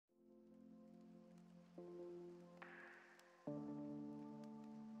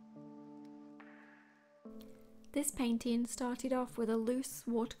This painting started off with a loose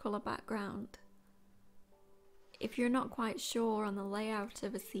watercolor background. If you're not quite sure on the layout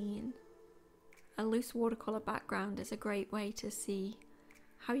of a scene, a loose watercolor background is a great way to see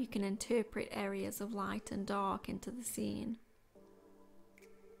how you can interpret areas of light and dark into the scene.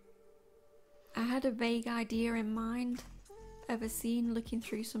 I had a vague idea in mind of a scene looking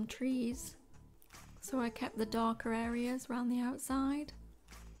through some trees, so I kept the darker areas around the outside,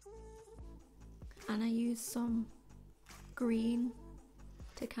 and I used some green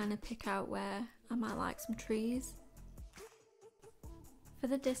to kind of pick out where I might like some trees. For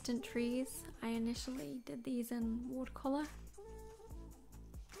the distant trees, I initially did these in watercolor,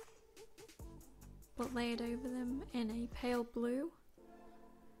 but layered over them in a pale blue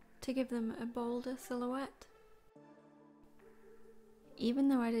to give them a bolder silhouette. Even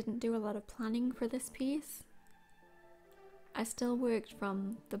though I didn't do a lot of planning for this piece, I still worked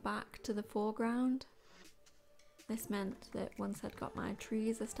from the back to the foreground. This meant that once I'd got my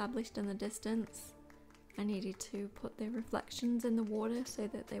trees established in the distance, I needed to put the reflections in the water so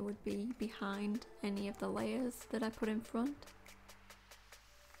that they would be behind any of the layers that I put in front.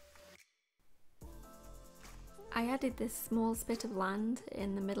 I added this small spit of land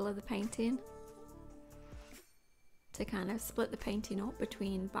in the middle of the painting to kind of split the painting up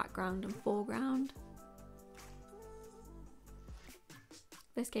between background and foreground.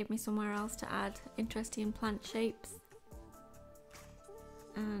 This gave me somewhere else to add interesting plant shapes,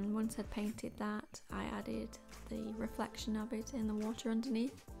 and once I'd painted that, I added the reflection of it in the water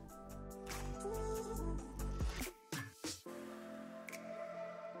underneath.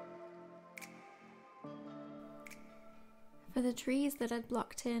 For the trees that I'd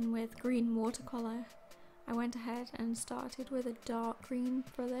blocked in with green watercolor, I went ahead and started with a dark green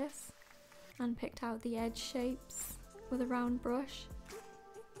for this and picked out the edge shapes with a round brush.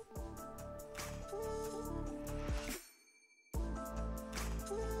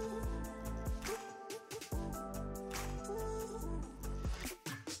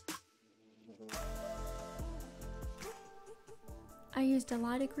 I used a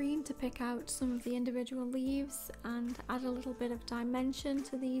lighter green to pick out some of the individual leaves and add a little bit of dimension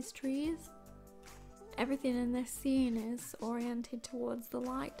to these trees. Everything in this scene is oriented towards the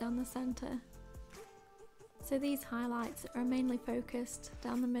light down the center, so these highlights are mainly focused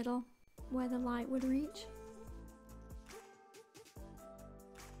down the middle where the light would reach.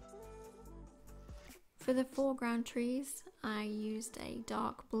 For the foreground trees, I used a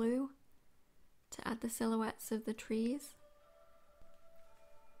dark blue to add the silhouettes of the trees.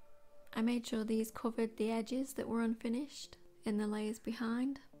 I made sure these covered the edges that were unfinished in the layers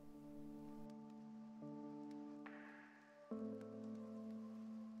behind.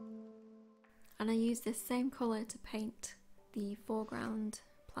 And I used this same colour to paint the foreground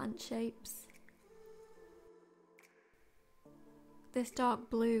plant shapes. This dark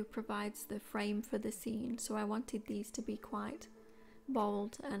blue provides the frame for the scene, so I wanted these to be quite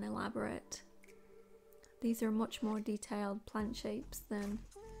bold and elaborate. These are much more detailed plant shapes than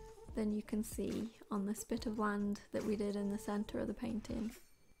you can see on the spit of land that we did in the centre of the painting.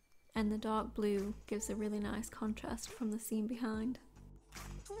 And the dark blue gives a really nice contrast from the scene behind.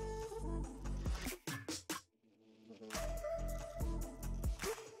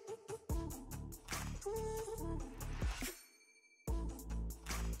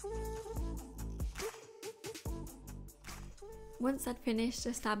 Once I'd finished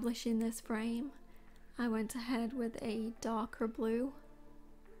establishing this frame, I went ahead with a darker blue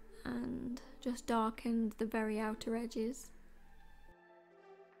and just darkened the very outer edges.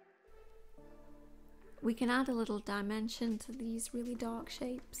 We can add a little dimension to these really dark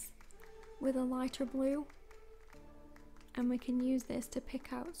shapes with a lighter blue, and we can use this to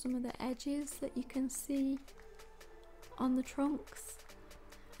pick out some of the edges that you can see on the trunks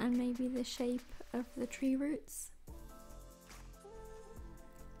and maybe the shape of the tree roots.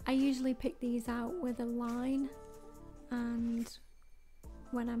 I usually pick these out with a line, and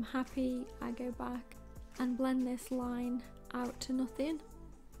when I'm happy I go back and blend this line out to nothing.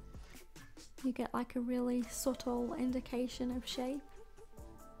 You get like a really subtle indication of shape.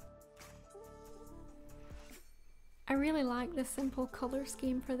 I really like the simple colour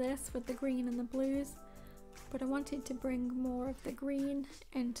scheme for this with the green and the blues, but I wanted to bring more of the green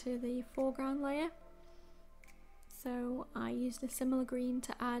into the foreground layer. So I used a similar green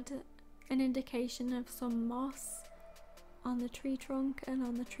to add an indication of some moss on the tree trunk and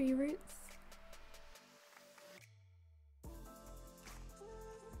on the tree roots.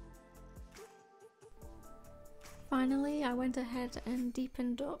 Finally, I went ahead and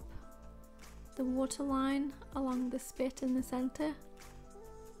deepened up the waterline along the spit in the centre,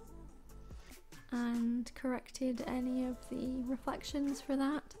 and corrected any of the reflections for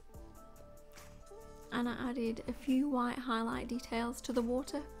that. And I added a few white highlight details to the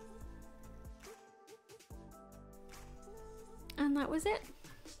water. And that was it.